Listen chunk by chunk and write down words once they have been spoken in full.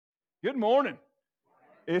Good morning.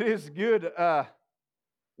 It is good.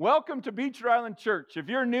 Welcome to Beecher Island Church. If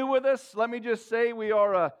you're new with us, let me just say we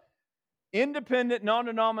are a independent,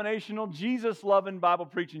 non-denominational, Jesus-loving,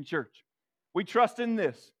 Bible-preaching church. We trust in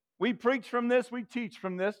this. We preach from this, we teach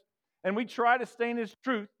from this, and we try to stay in His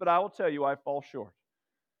truth, but I will tell you, I fall short.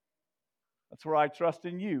 That's where I trust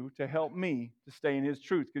in you to help me to stay in His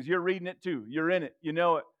truth, because you're reading it too. You're in it. You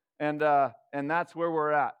know it. And that's where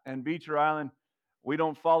we're at. And Beecher Island, we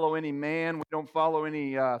don't follow any man. We don't follow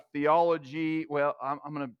any theology. Well,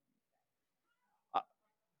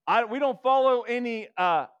 we don't follow any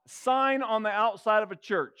sign on the outside of a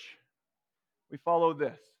church. We follow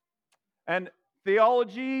this. And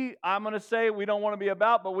theology, I'm going to say we don't want to be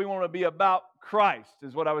about, but we want to be about Christ,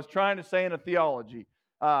 is what I was trying to say in a theology.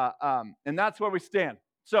 And that's where we stand.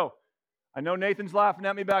 So, I know Nathan's laughing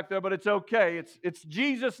at me back there, but it's okay. It's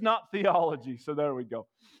Jesus, not theology. So there we go.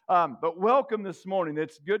 But welcome this morning.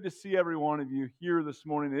 It's good to see every one of you here this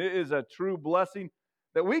morning. It is a true blessing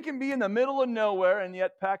that we can be in the middle of nowhere and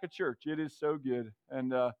yet pack a church. It is so good.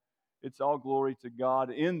 And it's all glory to God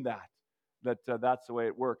in that's the way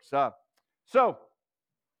it works. So,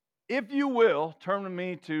 if you will, turn with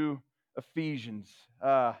me to Ephesians.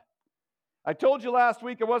 I told you last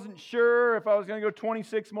week I wasn't sure if I was going to go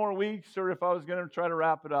 26 more weeks or if I was going to try to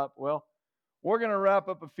wrap it up. Well, we're going to wrap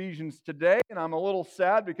up Ephesians today, and I'm a little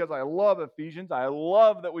sad because I love Ephesians. I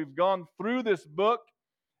love that we've gone through this book,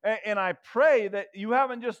 and I pray that you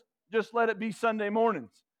haven't just let it be Sunday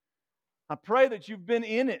mornings. I pray that you've been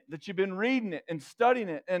in it, that you've been reading it and studying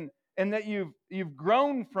it, and that you've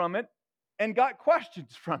grown from it and got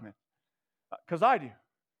questions from it, because I do,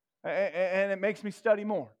 and it makes me study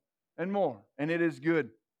more and more, and it is good.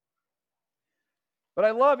 But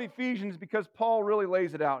I love Ephesians because Paul really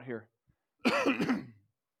lays it out here.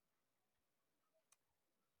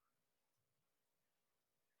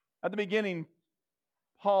 At the beginning,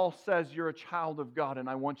 Paul says, you're a child of God, and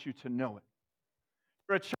I want you to know it.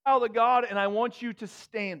 You're a child of God, and I want you to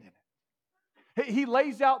stand in it. He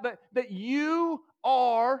lays out that you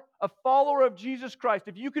are a follower of Jesus Christ.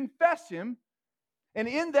 If you confess Him, and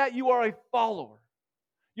in that you are a follower,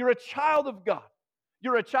 you're a child of God.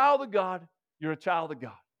 You're a child of God. You're a child of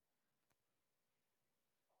God.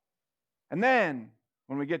 And then,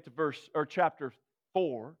 when we get to chapter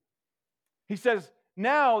 4, he says,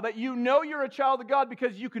 now that you know you're a child of God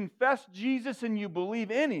because you confess Jesus and you believe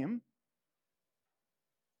in Him,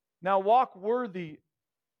 now walk worthy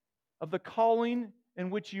of the calling in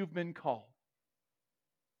which you've been called.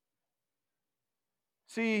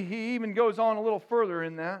 See, he even goes on a little further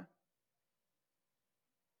in that.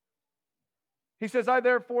 He says, I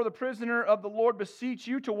therefore, the prisoner of the Lord, beseech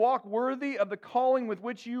you to walk worthy of the calling with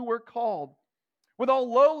which you were called, with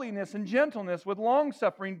all lowliness and gentleness, with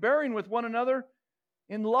longsuffering, bearing with one another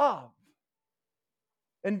in love,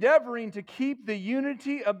 endeavoring to keep the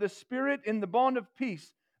unity of the Spirit in the bond of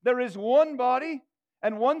peace. There is one body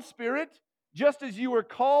and one Spirit, just as you were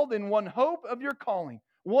called in one hope of your calling,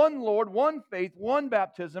 one Lord, one faith, one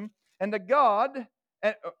baptism, and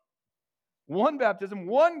one baptism,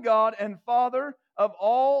 one God and Father of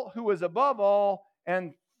all, who is above all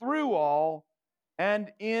and through all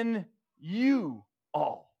and in you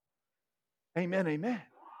all. Amen, amen.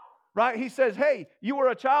 Right? He says, hey, you are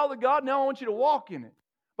a child of God, now I want you to walk in it.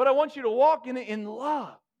 But I want you to walk in it in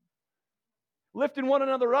love. Lifting one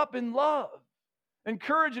another up in love.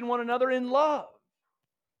 Encouraging one another in love.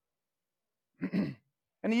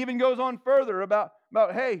 And he even goes on further about,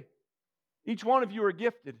 hey, each one of you are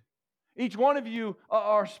gifted. Each one of you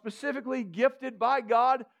are specifically gifted by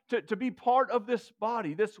God to be part of this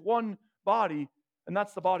body, this one body, and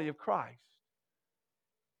that's the body of Christ.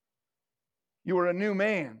 You are a new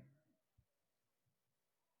man.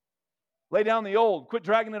 Lay down the old. Quit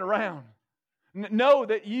dragging it around. Know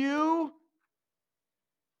that you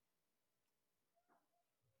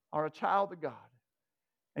are a child of God,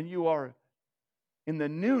 and you are in the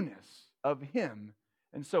newness of Him,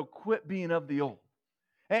 and so quit being of the old.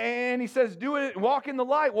 And he says, do it, walk in the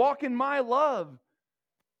light, walk in my love.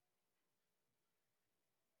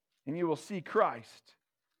 And you will see Christ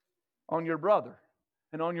on your brother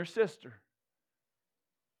and on your sister.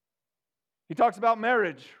 He talks about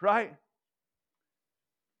marriage, right?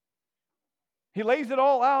 He lays it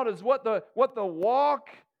all out as what the walk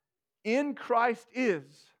in Christ is.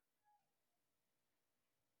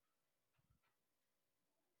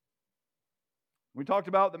 We talked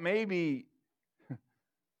about that maybe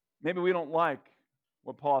we don't like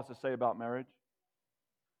what Paul has to say about marriage.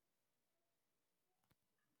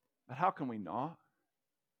 But how can we not?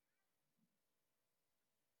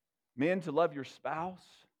 Men, to love your spouse,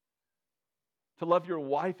 to love your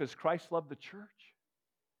wife as Christ loved the church.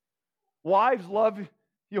 Wives, love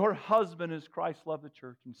your husband as Christ loved the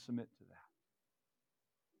church and submit to that.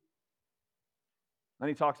 Then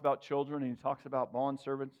he talks about children and he talks about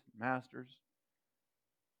bondservants, masters.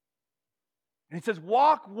 And he says,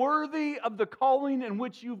 walk worthy of the calling in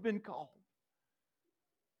which you've been called.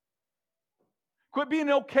 Quit being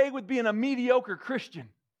okay with being a mediocre Christian.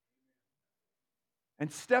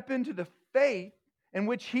 And step into the faith in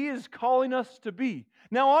which He is calling us to be.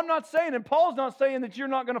 Now, I'm not saying, and Paul's not saying that you're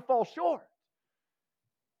not going to fall short.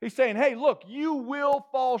 He's saying, hey, look, you will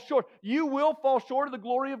fall short. You will fall short of the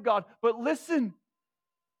glory of God. But listen,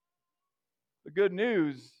 the good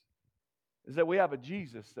news is that we have a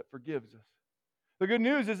Jesus that forgives us. The good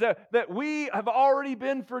news is that we have already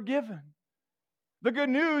been forgiven. The good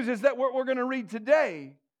news is that what we're going to read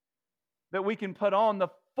today, that we can put on the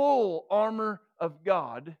full armor of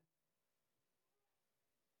God.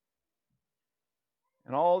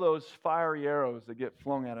 And all those fiery arrows that get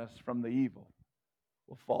flung at us from the evil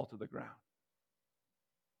will fall to the ground.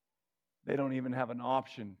 They don't even have an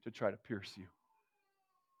option to try to pierce you.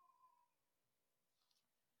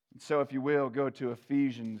 And so if you will, go to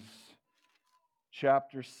Ephesians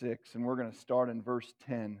chapter 6, and we're going to start in verse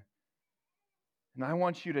 10. And I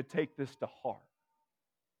want you to take this to heart.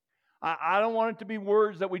 I don't want it to be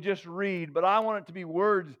words that we just read, but I want it to be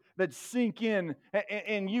words that sink in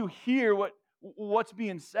and you hear what's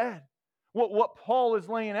being said, what Paul is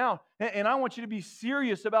laying out. And I want you to be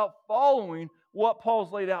serious about following what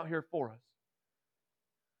Paul's laid out here for us.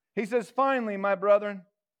 He says, finally, my brethren,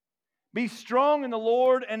 be strong in the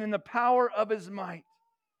Lord and in the power of His might.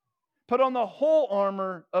 Put on the whole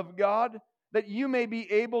armor of God, that you may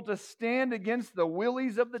be able to stand against the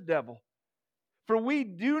willies of the devil. For we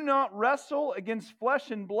do not wrestle against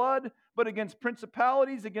flesh and blood, but against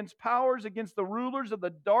principalities, against powers, against the rulers of the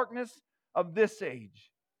darkness of this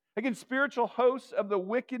age, against spiritual hosts of the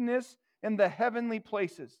wickedness in the heavenly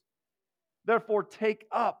places. Therefore, take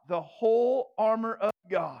up the whole armor of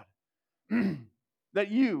God,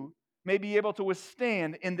 that you may be able to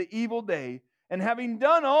withstand in the evil day, and having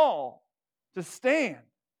done all, to stand.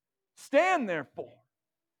 Stand therefore,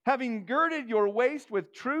 having girded your waist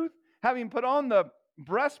with truth, having put on the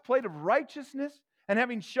breastplate of righteousness, and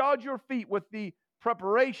having shod your feet with the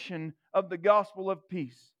preparation of the gospel of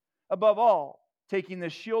peace. Above all, taking the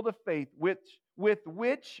shield of faith, with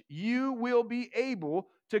which you will be able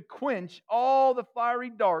to quench all the fiery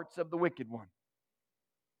darts of the wicked one.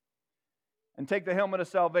 And take the helmet of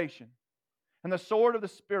salvation, and the sword of the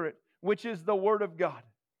Spirit, which is the word of God,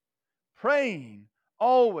 praying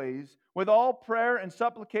always with all prayer and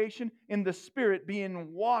supplication in the Spirit,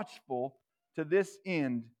 being watchful to this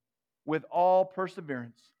end with all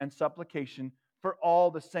perseverance and supplication for all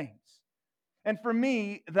the saints. And for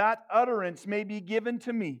me, that utterance may be given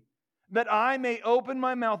to me, that I may open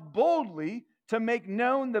my mouth boldly to make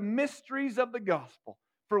known the mysteries of the gospel,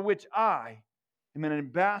 for which I am an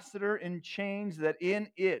ambassador in chains, that in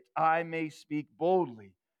it I may speak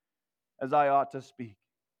boldly as I ought to speak.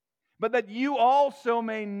 But that you also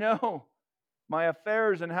may know my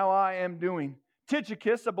affairs and how I am doing.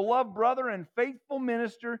 Tychicus, a beloved brother and faithful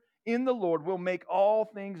minister in the Lord, will make all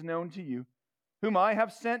things known to you, whom I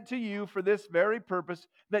have sent to you for this very purpose,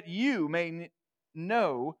 that you may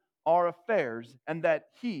know our affairs, and that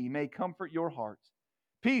He may comfort your hearts.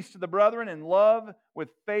 Peace to the brethren, and love with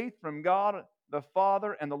faith from God the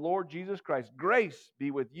Father and the Lord Jesus Christ. Grace be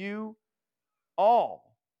with you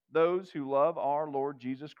all, those who love our Lord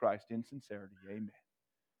Jesus Christ in sincerity. Amen.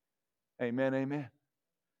 Amen, amen.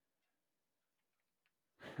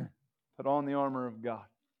 Put on the armor of God.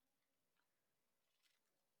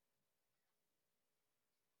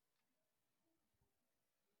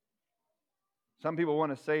 Some people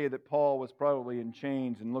want to say that Paul was probably in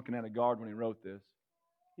chains and looking at a guard when he wrote this.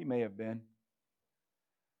 He may have been.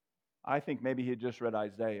 I think maybe he had just read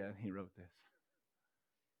Isaiah and he wrote this.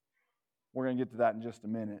 We're going to get to that in just a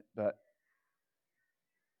minute, but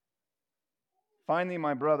finally,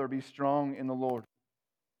 my brother, be strong in the Lord,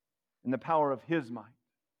 in the power of His might.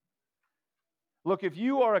 Look, if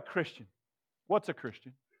you are a Christian, what's a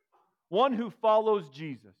Christian? One who follows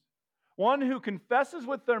Jesus. One who confesses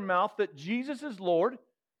with their mouth that Jesus is Lord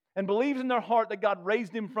and believes in their heart that God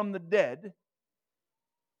raised Him from the dead.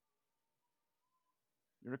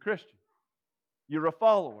 You're a Christian. You're a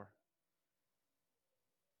follower.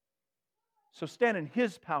 So stand in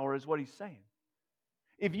His power is what he's saying.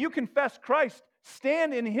 If you confess Christ,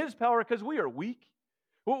 stand in His power, because we are weak.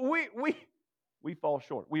 We fall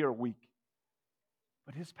short. We are weak.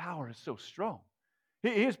 But His power is so strong.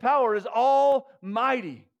 His power is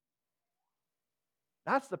almighty.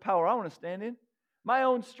 That's the power I want to stand in. My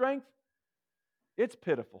own strength, it's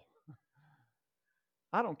pitiful.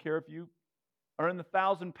 I don't care if you are in the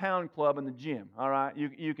 1,000-pound club in the gym, all right?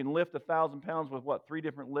 You can lift 1,000 pounds with what, 3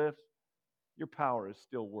 different lifts? Your power is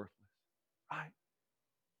still worthless, right?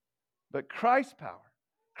 But Christ's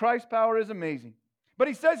power is amazing. But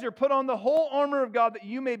he says here, put on the whole armor of God that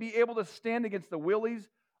you may be able to stand against the willies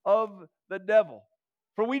of the devil.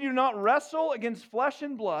 For we do not wrestle against flesh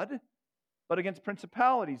and blood, but against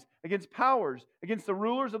principalities, against powers, against the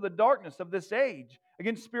rulers of the darkness of this age,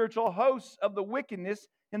 against spiritual hosts of the wickedness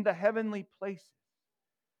in the heavenly places.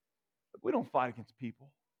 But we don't fight against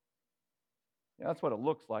people. Yeah, that's what it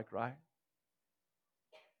looks like, right?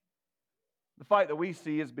 The fight that we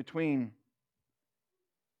see is between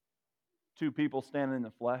two people standing in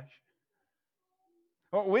the flesh.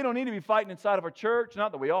 We don't need to be fighting inside of our church.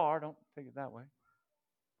 Not that we are. Don't take it that way.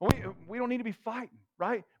 We don't need to be fighting,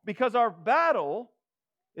 right? Because our battle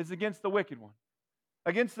is against the wicked one,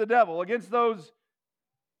 against the devil, against those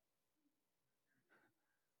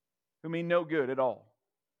who mean no good at all.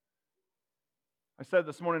 I said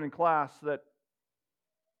this morning in class that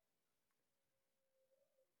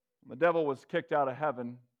when the devil was kicked out of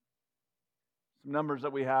heaven, some numbers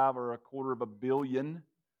that we have are 250 million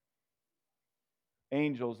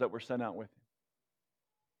angels that were sent out with him.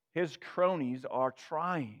 His cronies are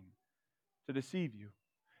trying to deceive you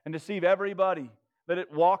and deceive everybody that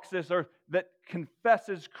it walks this earth, that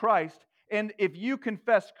confesses Christ. And if you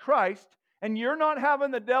confess Christ and you're not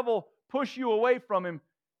having the devil push you away from him,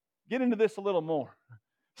 get into this a little more.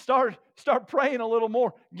 Start praying a little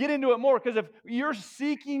more. Get into it more, because if you're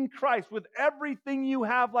seeking Christ with everything you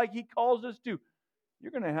have like he calls us to,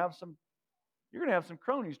 you're going to have some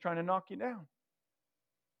cronies trying to knock you down.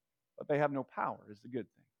 But they have no power is the good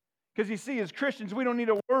thing. Because you see, as Christians, we don't need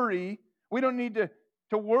to worry. We don't need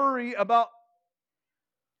to worry about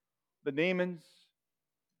the demons.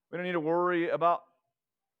 We don't need to worry about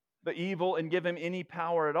the evil and give him any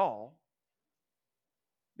power at all.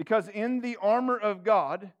 Because in the armor of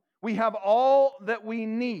God, we have all that we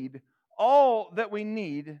need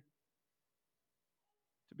to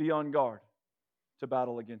be on guard to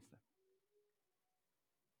battle against them.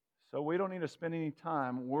 So we don't need to spend any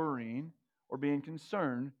time worrying or being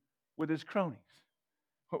concerned with his cronies.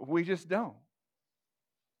 We just don't.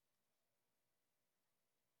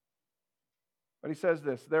 But he says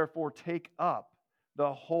this, therefore take up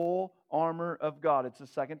the whole armor of God. It's the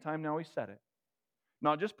second time now he said it.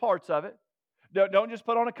 Not just parts of it. Don't just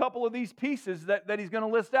put on a couple of these pieces that he's going to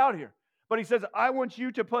list out here. But he says, I want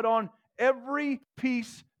you to put on every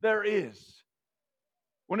piece there is.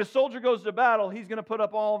 When a soldier goes to battle, he's going to put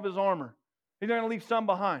up all of his armor. He's not going to leave some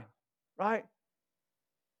behind, right?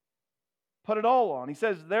 Put it all on. He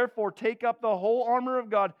says, therefore, take up the whole armor of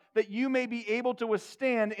God, that you may be able to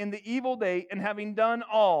withstand in the evil day, and having done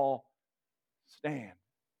all, stand.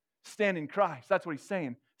 Stand in Christ. That's what he's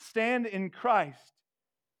saying. Stand in Christ.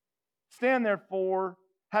 Stand therefore,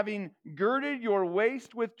 having girded your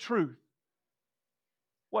waist with truth.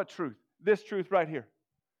 What truth? This truth right here.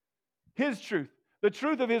 His truth. The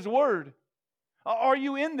truth of his word. Are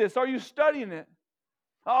you in this? Are you studying it?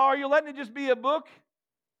 Are you letting it just be a book?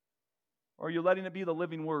 Or are you letting it be the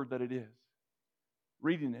living word that it is?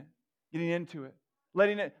 Reading it, getting into it,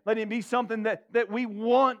 letting it be something that we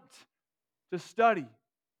want to study.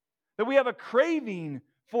 That we have a craving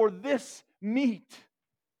for this meat.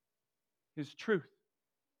 His truth.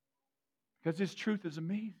 Because his truth is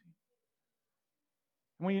amazing.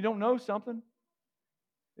 And when you don't know something,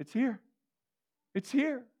 it's here. It's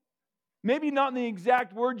here. Maybe not in the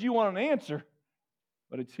exact words you want an answer,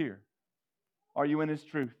 but it's here. Are you in his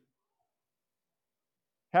truth?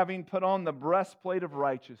 Having put on the breastplate of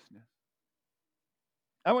righteousness.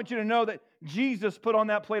 I want you to know that Jesus put on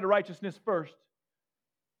that plate of righteousness first.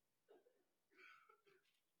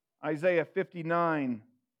 Isaiah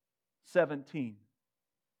 59:17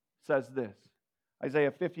 says this.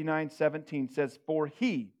 Isaiah 59:17 says, for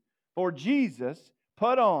Jesus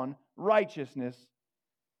put on righteousness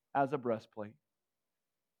as a breastplate.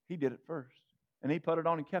 He did it first. And he put it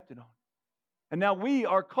on and kept it on. And now we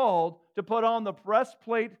are called to put on the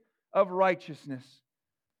breastplate of righteousness.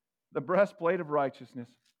 The breastplate of righteousness.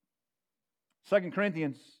 2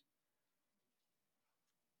 Corinthians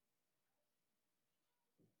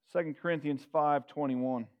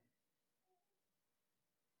 5:21.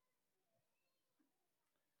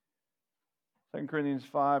 2 Corinthians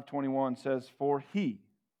 5:21 says, For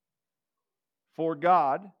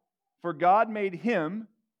God made him,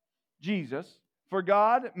 Jesus, for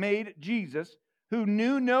God made Jesus, who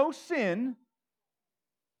knew no sin,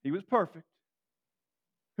 he was perfect,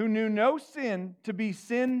 who knew no sin, to be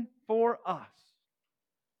sin for us,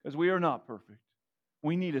 because we are not perfect.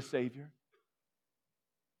 We need a Savior.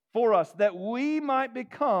 For us, that we might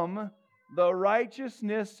become the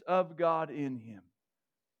righteousness of God in Him.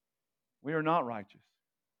 We are not righteous.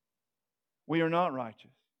 We are not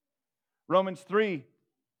righteous. Romans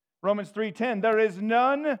 3:10, there is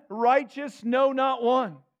none righteous, no, not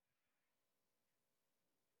one.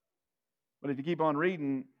 But if you keep on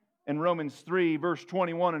reading in Romans 3, verse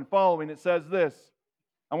 21 and following, it says this.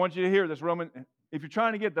 I want you to hear this. If you're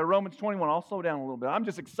trying to get there, Romans 21, I'll slow down a little bit. I'm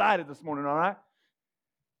just excited this morning, all right?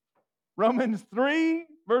 Romans 3,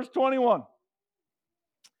 verse 21.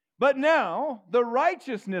 But now the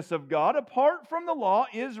righteousness of God apart from the law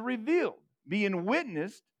is revealed, being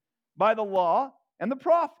witnessed by the law and the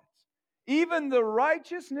prophets, even the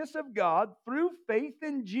righteousness of God through faith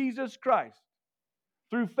in Jesus Christ.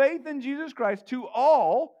 Through faith in Jesus Christ to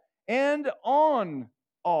all and on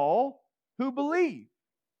all who believe.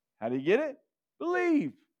 How do you get it?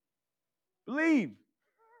 Believe. Believe.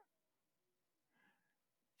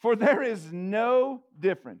 For there is no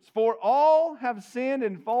difference. For all have sinned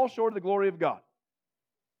and fall short of the glory of God.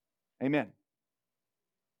 Amen.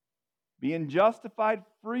 Being justified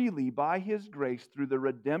freely by His grace through the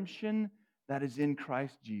redemption that is in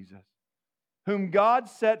Christ Jesus, whom God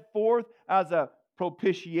set forth as a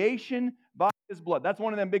propitiation by His blood. That's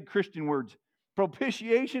one of them big Christian words.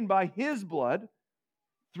 Propitiation by His blood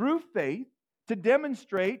through faith to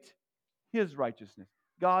demonstrate His righteousness,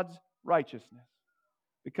 God's righteousness.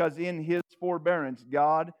 Because in His forbearance,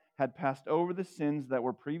 God had passed over the sins that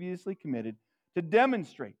were previously committed to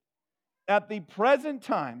demonstrate at the present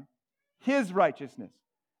time His righteousness,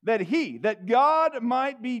 that God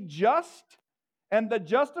might be just and the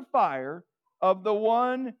justifier of the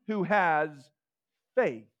one who has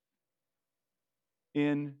faith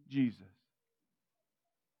in Jesus.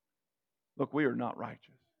 Look, we are not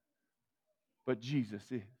righteous, but Jesus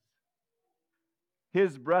is.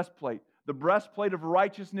 His breastplate, the breastplate of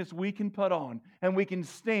righteousness we can put on, and we can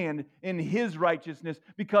stand in His righteousness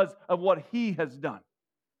because of what He has done.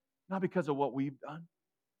 Not because of what we've done,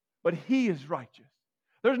 but He is righteous.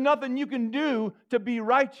 There's nothing you can do to be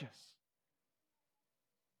righteous.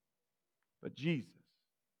 But Jesus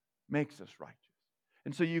makes us righteous.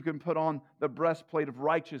 And so you can put on the breastplate of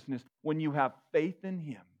righteousness when you have faith in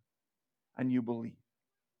Him and you believe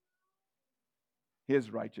His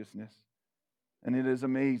righteousness. And it is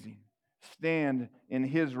amazing. Stand in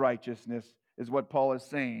His righteousness is what Paul is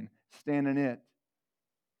saying. Stand in it.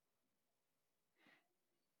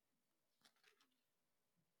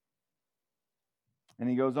 And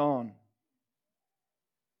he goes on.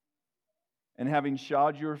 And having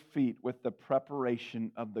shod your feet with the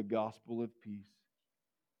preparation of the gospel of peace.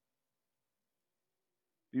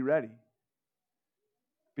 Be ready.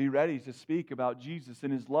 Be ready to speak about Jesus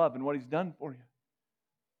and His love and what He's done for you.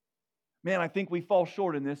 Man, I think we fall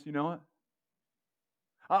short in this, you know what?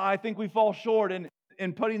 I think we fall short in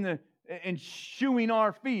shoeing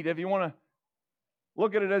our feet. If you want to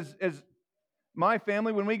look at it as my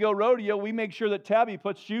family, when we go rodeo, we make sure that Tabby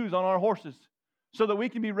puts shoes on our horses so that we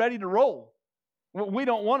can be ready to roll. We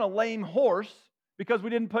don't want a lame horse because we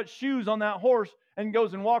didn't put shoes on that horse and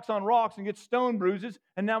goes and walks on rocks and gets stone bruises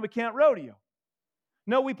and now we can't rodeo.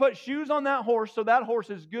 No, we put shoes on that horse so that horse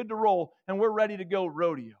is good to roll and we're ready to go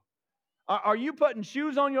rodeo. Are you putting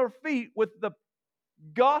shoes on your feet with the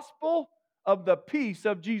gospel of the peace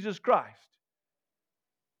of Jesus Christ?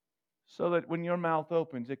 So that when your mouth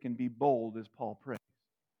opens, it can be bold as Paul prays.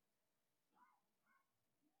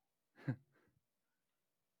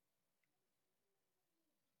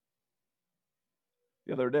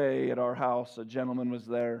 The other day at our house, a gentleman was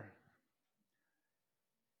there.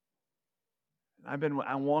 I've been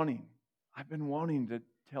wanting to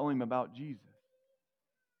tell him about Jesus.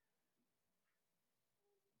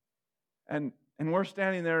 And we're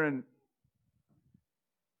standing there, and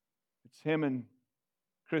it's him and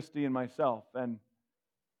Christy and myself. And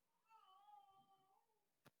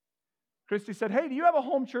Christy said, "Hey, do you have a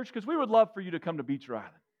home church? Because we would love for you to come to Beecher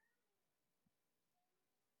Island."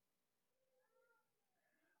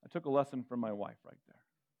 I took a lesson from my wife right there.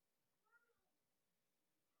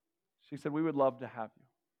 She said, "We would love to have you."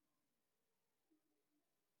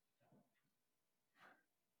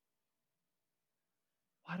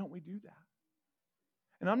 Why don't we do that?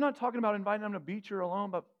 And I'm not talking about inviting them to Beecher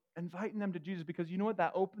alone, but inviting them to Jesus, because you know what?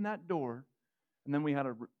 That opened that door, and then we had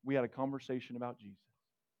a conversation about Jesus.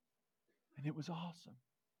 And it was awesome.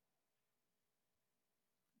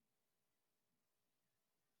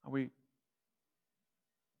 Are we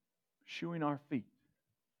shoeing our feet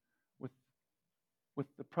with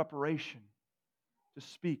the preparation to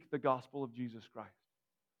speak the gospel of Jesus Christ?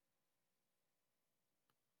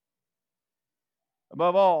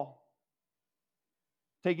 Above all,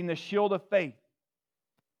 taking the shield of faith,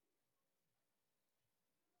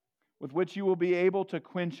 with which you will be able to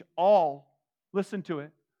quench all, listen to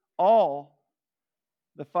it, all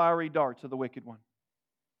the fiery darts of the wicked one.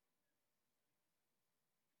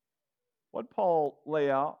 What did Paul lay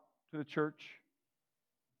out to the church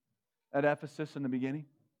at Ephesus in the beginning?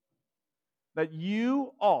 That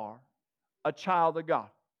you are a child of God.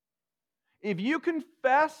 If you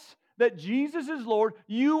confess that Jesus is Lord,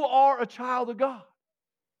 you are a child of God.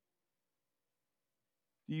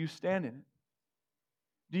 Do you stand in it?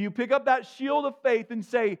 Do you pick up that shield of faith and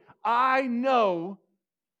say, I know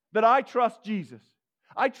that I trust Jesus.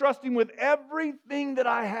 I trust Him with everything that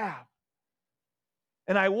I have.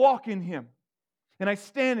 And I walk in Him. And I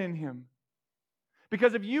stand in Him.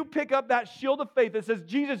 Because if you pick up that shield of faith that says,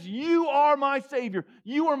 Jesus, you are my Savior.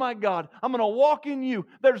 You are my God. I'm going to walk in you.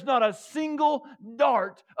 There's not a single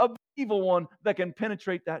dart of the evil one that can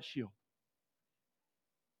penetrate that shield.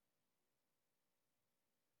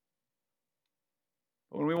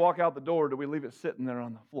 But when we walk out the door, do we leave it sitting there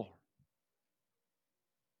on the floor?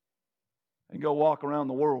 And go walk around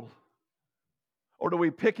the world? Or do we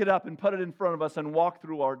pick it up and put it in front of us and walk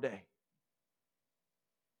through our day?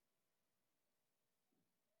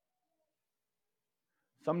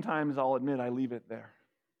 Sometimes I'll admit I leave it there.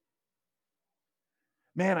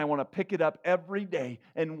 Man, I want to pick it up every day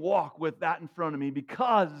and walk with that in front of me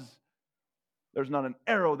because there's not an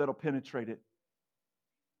arrow that'll penetrate it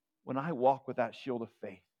when I walk with that shield of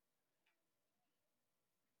faith.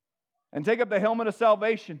 And take up the helmet of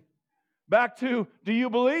salvation. Back to, do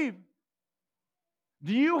you believe?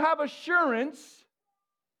 Do you have assurance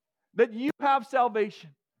that you have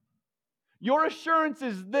salvation? Your assurance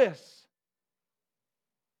is this.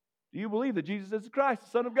 Do you believe that Jesus is Christ, the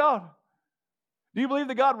Son of God? Do you believe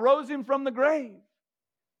that God rose Him from the grave?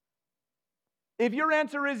 If your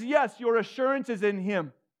answer is yes, your assurance is in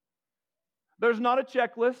Him. There's not a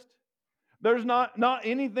checklist. There's not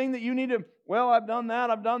anything that you need to, well, I've done that,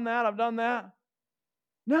 I've done that, I've done that.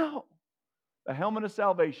 No. The helmet of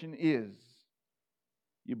salvation is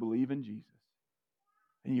you believe in Jesus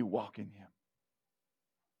and you walk in Him.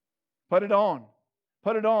 Put it on.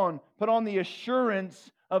 Put it on. Put on the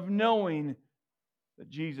assurance of knowing that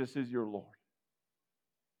Jesus is your Lord.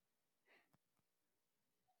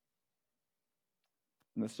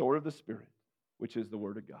 And the sword of the Spirit, which is the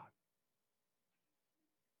Word of God.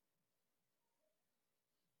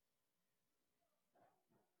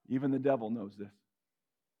 Even the devil knows this.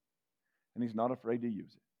 And he's not afraid to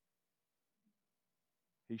use it.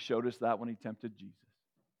 He showed us that when He tempted Jesus.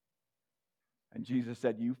 And Jesus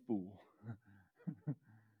said, you fool.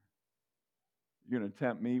 You're going to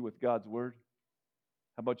tempt me with God's Word?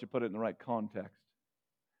 How about you put it in the right context?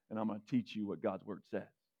 And I'm going to teach you what God's Word says.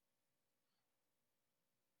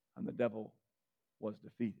 And the devil was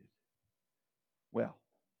defeated. Well,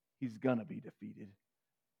 he's going to be defeated.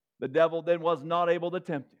 The devil then was not able to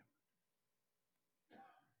tempt him.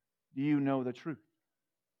 Do you know the truth?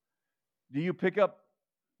 Do you pick up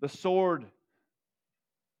the sword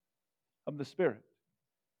of the Spirit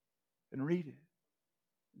and read it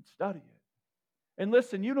and study it? And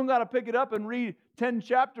listen, you don't got to pick it up and read 10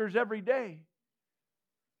 chapters every day.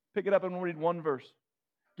 Pick it up and read one verse.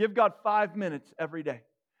 Give God 5 minutes every day.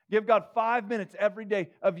 Give God 5 minutes every day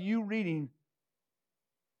of you reading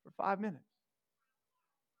for 5 minutes.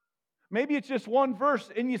 Maybe it's just one verse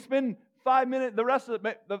and you spend 5 minutes, the rest of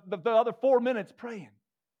the other 4 minutes praying.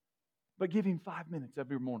 But give Him 5 minutes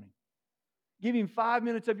of your morning. Give Him 5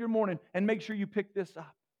 minutes of your morning and make sure you pick this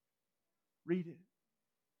up. Read it.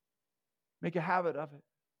 Make a habit of it.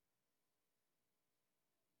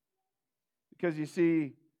 Because you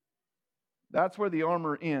see, that's where the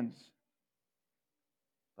armor ends.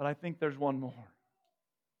 But I think there's one more.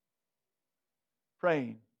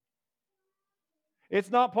 Praying. It's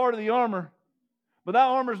not part of the armor, but that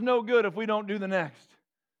armor's no good if we don't do the next.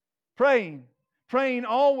 Praying. Praying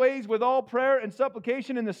always with all prayer and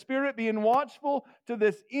supplication in the Spirit, being watchful to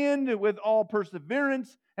this end with all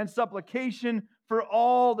perseverance and supplication for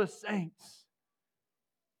all the saints.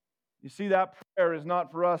 You see, that prayer is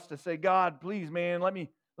not for us to say, God, please, man, let me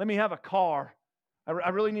have a car. I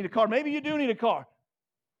really need a car. Maybe you do need a car.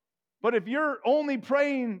 But if you're only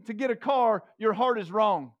praying to get a car, your heart is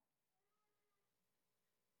wrong.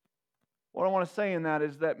 What I want to say in that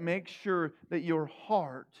is that make sure that your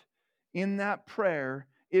heart in that prayer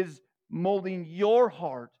is molding your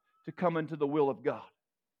heart to come into the will of God.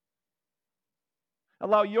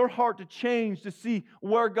 Allow your heart to change to see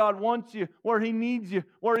where God wants you, where He needs you,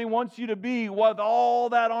 where He wants you to be with all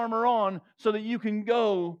that armor on so that you can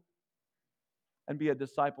go and be a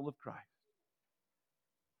disciple of Christ.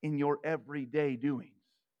 in your everyday doings?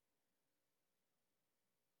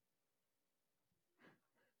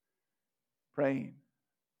 Praying.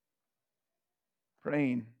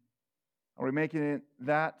 Praying. Are we making it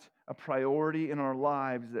that a priority in our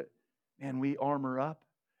lives that, man, we armor up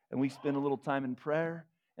and we spend a little time in prayer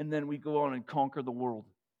and then we go on and conquer the world?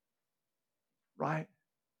 Right?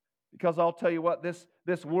 Because I'll tell you what,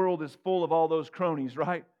 this world is full of all those cronies,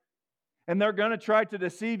 right? And they're going to try to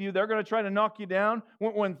deceive you. They're going to try to knock you down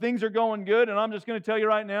when things are going good. And I'm just going to tell you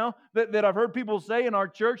right now that I've heard people say in our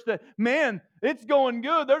church that, man, it's going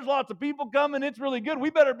good. There's lots of people coming. It's really good.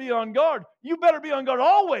 We better be on guard. You better be on guard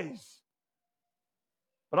always.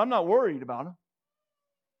 But I'm not worried about them.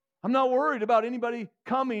 I'm not worried about anybody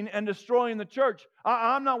coming and destroying the church.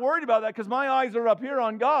 I'm not worried about that because my eyes are up here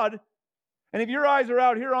on God. And if your eyes are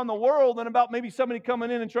out here on the world and about maybe somebody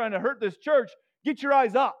coming in and trying to hurt this church, get your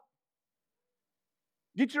eyes up.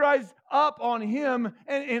 Get your eyes up on Him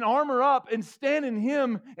and armor up and stand in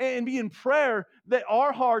Him and be in prayer that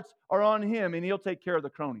our hearts are on Him and He'll take care of the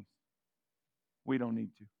cronies. We don't need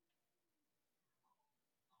to.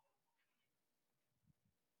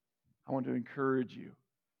 I want to encourage you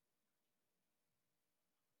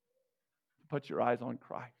to put your eyes on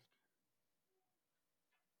Christ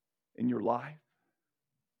in your life,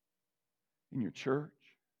 in your church,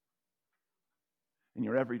 in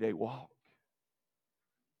your everyday walk.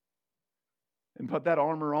 And put that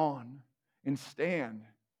armor on and stand.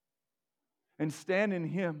 And stand in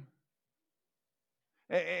Him.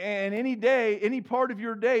 And any day, any part of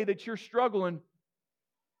your day that you're struggling,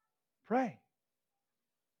 pray.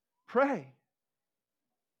 Pray.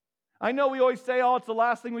 I know we always say, oh, it's the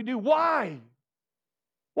last thing we do. Why?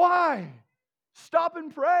 Why? Stop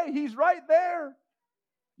and pray. He's right there.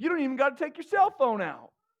 You don't even got to take your cell phone out.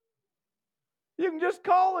 You can just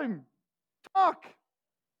call Him. Talk.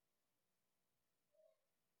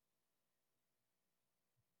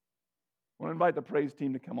 I want to invite the praise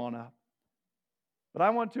team to come on up. But I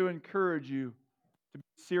want to encourage you to be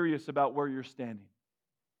serious about where you're standing.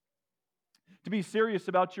 To be serious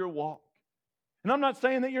about your walk. And I'm not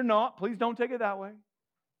saying that you're not. Please don't take it that way.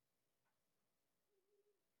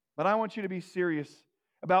 But I want you to be serious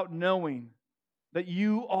about knowing that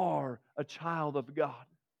you are a child of God.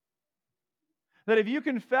 That if you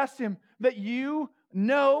confess Him, that you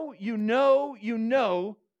know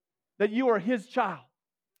that you are His child.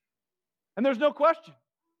 And there's no question.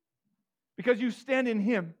 Because you stand in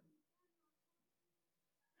Him.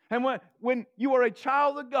 And when you are a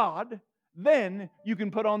child of God, then you can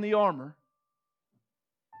put on the armor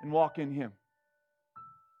and walk in Him.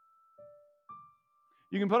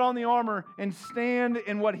 You can put on the armor and stand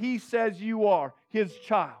in what He says you are, His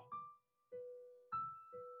child.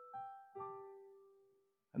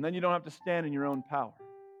 And then you don't have to stand in your own power.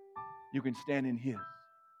 You can stand in His.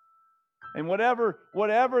 And whatever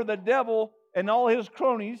the devil and all his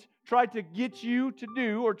cronies try to get you to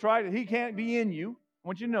do he can't be in you. I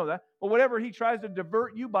want you to know that. But whatever he tries to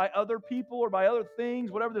divert you by other people or by other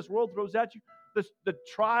things, whatever this world throws at you, the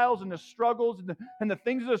trials and the struggles and the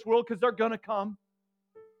things of this world, because they're going to come.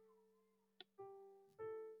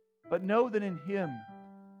 But know that in Him,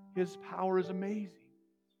 His power is amazing.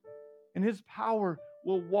 And His power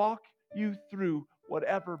will walk you through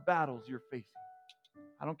whatever battles you're facing.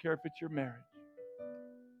 I don't care if it's your marriage,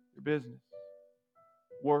 your business,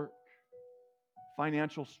 work,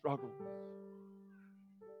 financial struggles.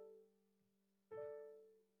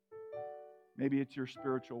 Maybe it's your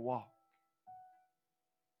spiritual walk.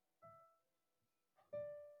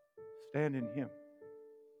 Stand in Him.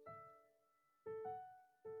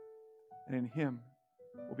 And in Him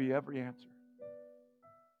will be every answer.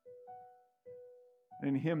 And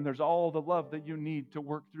in Him, there's all the love that you need to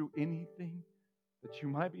work through anything that you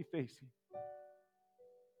might be facing.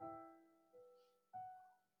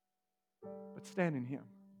 But stand in Him.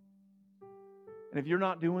 And if you're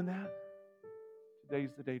not doing that,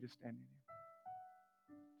 today's the day to stand in Him.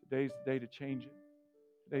 Today's the day to change it.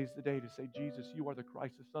 Today's the day to say, Jesus, you are the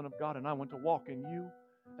Christ, the Son of God, and I want to walk in you,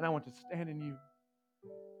 and I want to stand in you.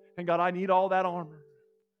 And God, I need all that armor.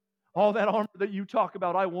 All that armor that you talk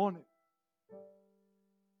about, I want it.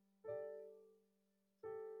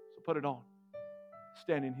 So put it on.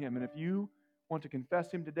 Stand in Him. And if you want to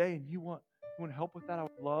confess Him today and you want help with that, I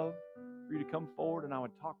would love for you to come forward and I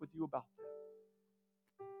would talk with you about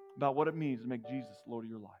that. About what it means to make Jesus Lord of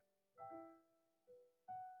your life.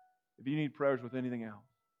 If you need prayers with anything else,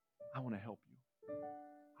 I want to help you.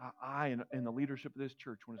 I and the leadership of this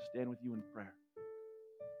church want to stand with you in prayer.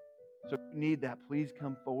 So if you need that, please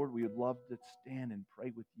come forward. We would love to stand and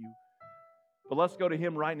pray with you. But let's go to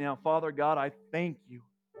Him right now. Father God, I thank you.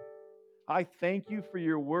 I thank you for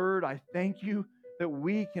your word. I thank you that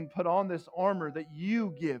we can put on this armor that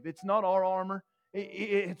you give. It's not our armor.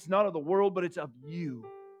 It's not of the world, but it's of you.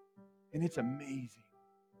 And it's amazing.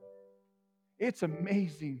 It's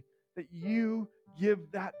amazing that you give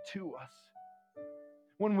that to us.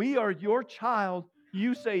 When we are your child,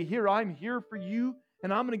 you say, here, I'm here for you,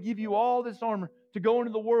 and I'm going to give you all this armor to go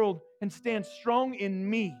into the world and stand strong in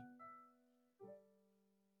me.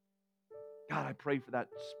 God, I pray for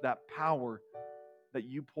that power that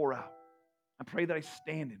you pour out. I pray that I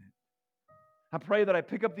stand in it. I pray that I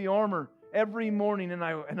pick up the armor every morning and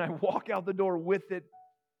I walk out the door with it.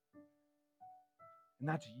 And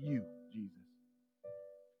that's you, Jesus.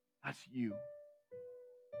 That's you.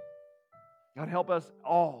 God, help us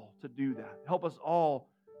all to do that. Help us all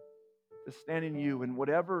to stand in you. And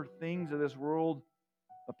whatever things of this world,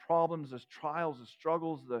 the problems, the trials, the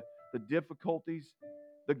struggles, the difficulties,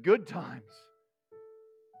 the good times,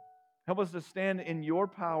 help us to stand in your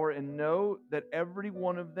power and know that every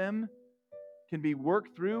one of them can be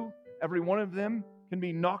worked through. Every one of them can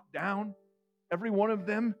be knocked down. Every one of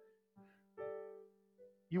them,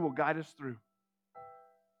 you will guide us through.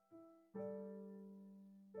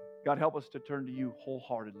 God, help us to turn to you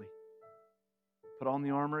wholeheartedly. Put on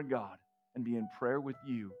the armor of God and be in prayer with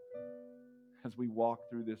you as we walk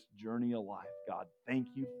through this journey of life. God, thank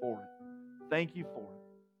you for it. Thank you for it.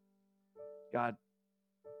 God,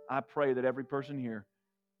 I pray that every person here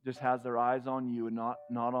just has their eyes on you and not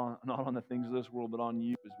on the things of this world, but on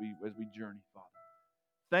you as we journey, Father.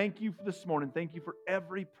 Thank you for this morning. Thank you for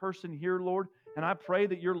every person here, Lord. And I pray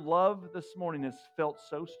that your love this morning is felt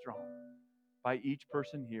so strong by each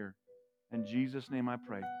person here. In Jesus' name I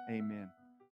pray. Amen.